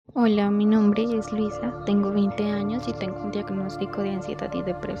Hola, mi nombre es Luisa, tengo 20 años y tengo un diagnóstico de ansiedad y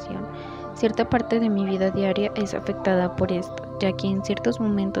depresión. Cierta parte de mi vida diaria es afectada por esto, ya que en ciertos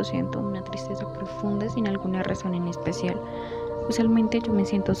momentos siento una tristeza profunda sin alguna razón en especial. Usualmente yo me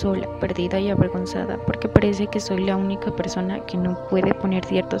siento sola, perdida y avergonzada porque parece que soy la única persona que no puede poner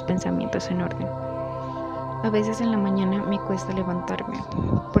ciertos pensamientos en orden. A veces en la mañana me cuesta levantarme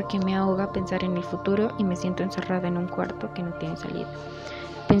porque me ahoga pensar en el futuro y me siento encerrada en un cuarto que no tiene salida.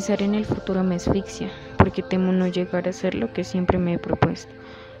 Pensar en el futuro me asfixia, porque temo no llegar a ser lo que siempre me he propuesto.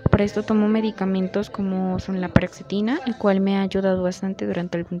 Para esto tomo medicamentos como son la paroxetina, el cual me ha ayudado bastante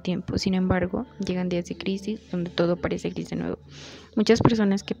durante algún tiempo. Sin embargo, llegan días de crisis donde todo parece gris de nuevo. Muchas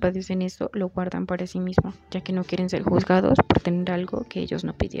personas que padecen esto lo guardan para sí mismos, ya que no quieren ser juzgados por tener algo que ellos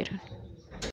no pidieron.